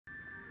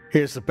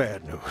Here's the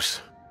bad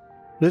news.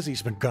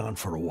 Lizzie's been gone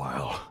for a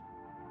while.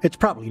 It's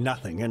probably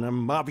nothing, and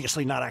I'm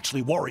obviously not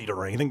actually worried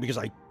or anything because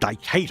I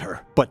hate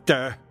her. But,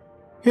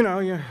 you know,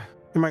 you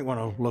might want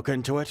to look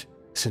into it,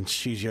 since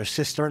she's your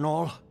sister and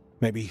all.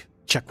 Maybe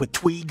check with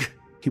Tweeg.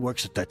 He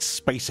works at that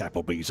space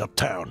Applebee's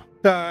uptown.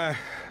 Yeah,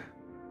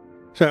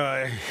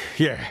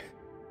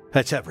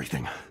 that's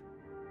everything.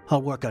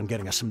 I'll work on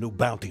getting us some new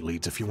bounty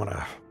leads if you want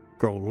to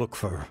go look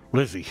for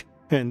Lizzie.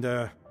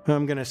 And,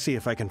 I'm gonna see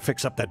if I can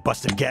fix up that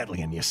busted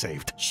Gatlian you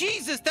saved.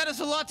 Jesus, that is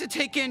a lot to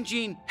take in,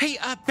 Gene. Hey,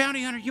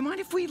 Bounty Hunter, you mind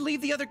if we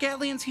leave the other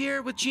Gatlians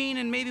here with Gene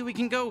and maybe we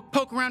can go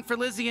poke around for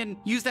Lizzie and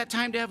use that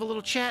time to have a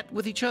little chat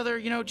with each other?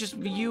 You know, just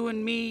you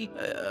and me,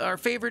 our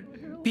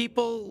favorite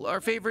people, our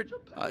favorite,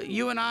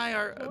 you and I,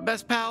 our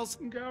best pals.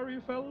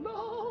 Gary fell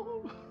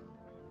down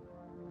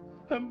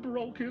and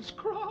broke his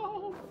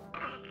crown.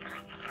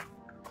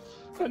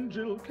 And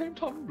Jill came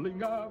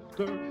tumbling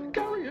after.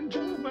 Gary and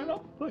Jill went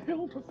up the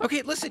hill to...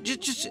 Okay, listen,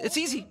 just it's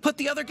easy. Put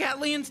the other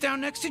Gatlians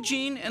down next to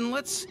Gene, and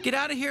let's get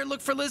out of here,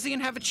 look for Lizzie,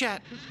 and have a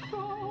chat.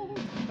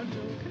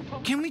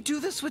 Can we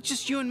do this with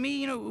just you and me?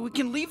 You know, we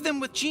can leave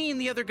them with Gene,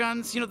 the other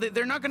guns. You know,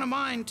 they're not gonna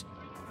mind.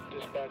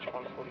 Dispatch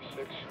on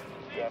 46.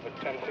 You have a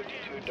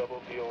 1052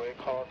 double VOA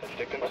call at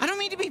Dickens. I don't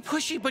mean to be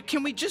pushy, but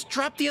can we just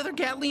drop the other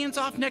Gatlians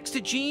off next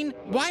to Gene?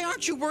 Why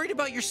aren't you worried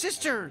about your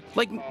sister?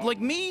 Like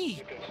me?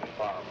 Dickinson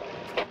Farm.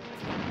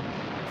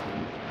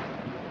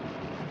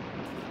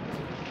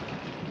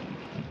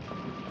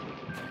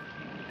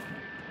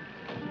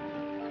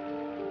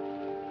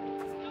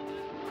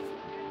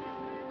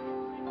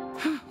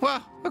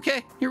 Well,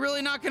 okay. You're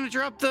really not gonna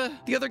drop the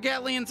other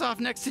Gatlians off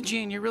next to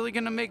Gene. You're really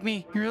gonna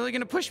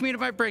push me to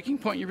my breaking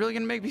point. You're really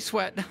gonna make me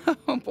sweat.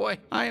 Oh boy,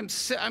 I'm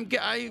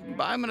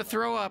gonna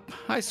throw up.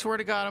 I swear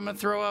to God, I'm gonna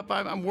throw up.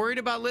 I'm worried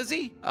about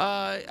Lizzie.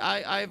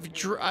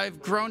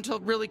 I've grown to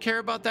really care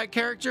about that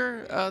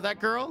character, that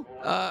girl,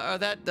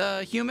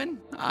 that human.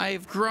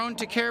 I've grown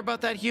to care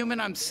about that human.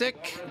 I'm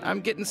sick.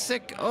 I'm getting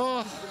sick.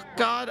 Oh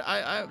God,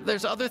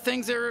 there's other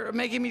things that are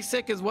making me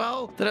sick as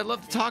well that I'd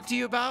love to talk to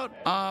you about.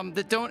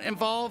 That don't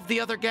involve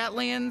the other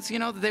Gatlians, you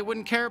know, that they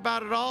wouldn't care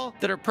about at all,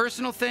 that are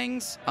personal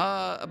things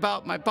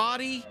about my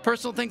body,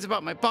 personal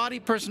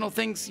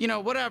things, you know,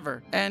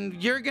 whatever.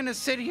 And you're gonna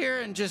sit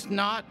here and just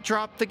not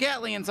drop the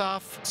Gatlians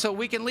off so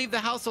we can leave the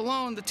house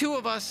alone, the two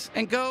of us,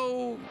 and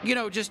go, you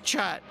know, just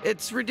chat.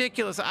 It's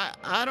ridiculous.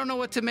 I don't know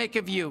what to make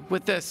of you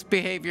with this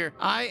behavior.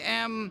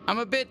 I'm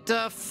a bit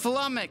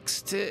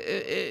flummoxed,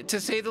 to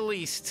say the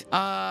least.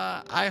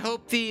 I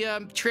hope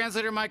the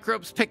translator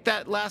microbes pick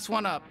that last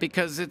one up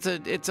because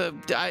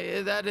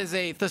that is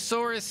a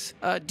thesaurus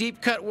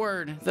deep cut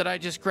word that I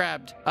just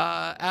grabbed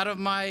out of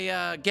my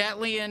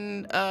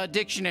Gatlian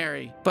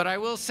dictionary. But I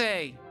will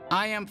say,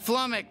 I am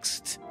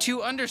flummoxed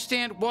to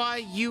understand why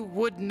you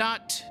would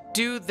not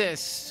do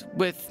this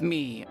with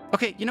me.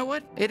 Okay, you know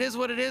what? It is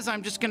what it is.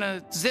 I'm just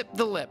gonna zip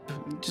the lip.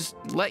 Just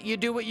let you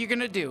do what you're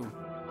gonna do.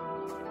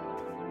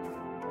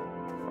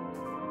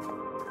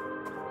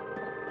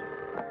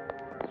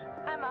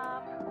 Hi,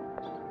 Mom.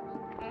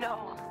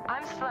 No,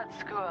 I'm still at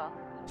school.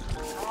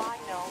 Oh, I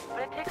know, but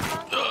it takes a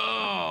long time.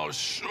 Oh,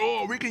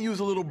 sure. We can use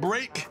a little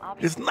break.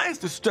 It's nice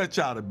to stretch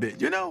out a bit,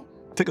 you know?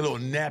 Take a little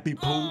nappy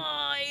poo.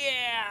 Oh,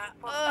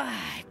 yeah.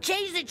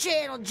 Change the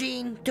channel,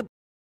 Gene.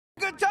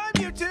 Good time,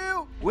 you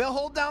two. We'll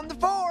hold down the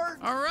fort.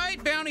 All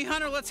right, Bounty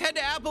Hunter, let's head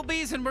to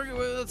Applebee's and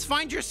let's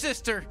find your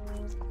sister.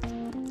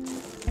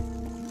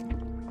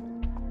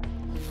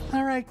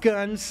 All right,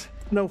 guns.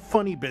 No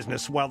funny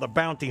business while the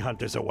bounty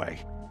hunter's away.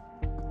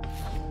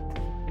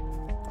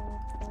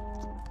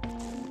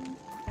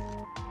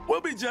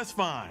 We'll be just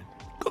fine.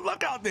 Good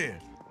luck out there.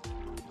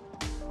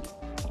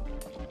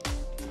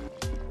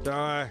 So,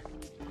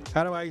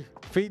 how do I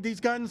feed these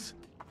guns?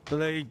 Do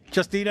they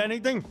just eat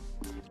anything?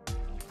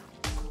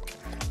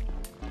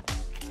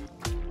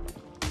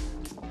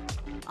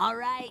 All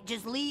right,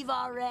 just leave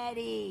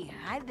already.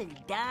 I've been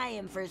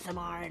dying for some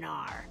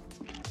R&R.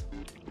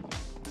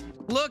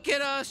 Look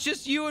at us,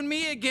 just you and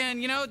me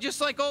again, you know,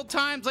 just like old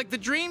times, like the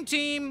dream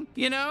team,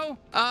 you know?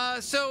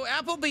 So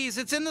Applebee's,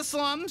 it's in the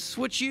slums,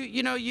 which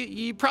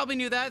you probably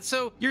knew that,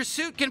 so your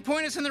suit can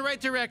point us in the right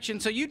direction.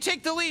 So you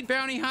take the lead,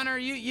 Bounty Hunter.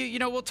 You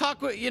know, we'll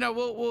talk, we're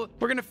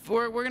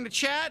gonna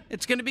chat.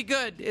 It's gonna be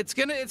good.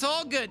 It's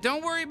all good.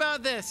 Don't worry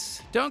about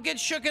this. Don't get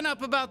shooken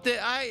up about this.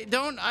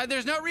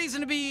 There's no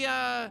reason to be,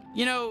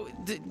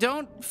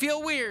 don't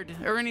feel weird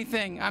or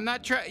anything. I'm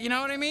not you know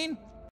what I mean?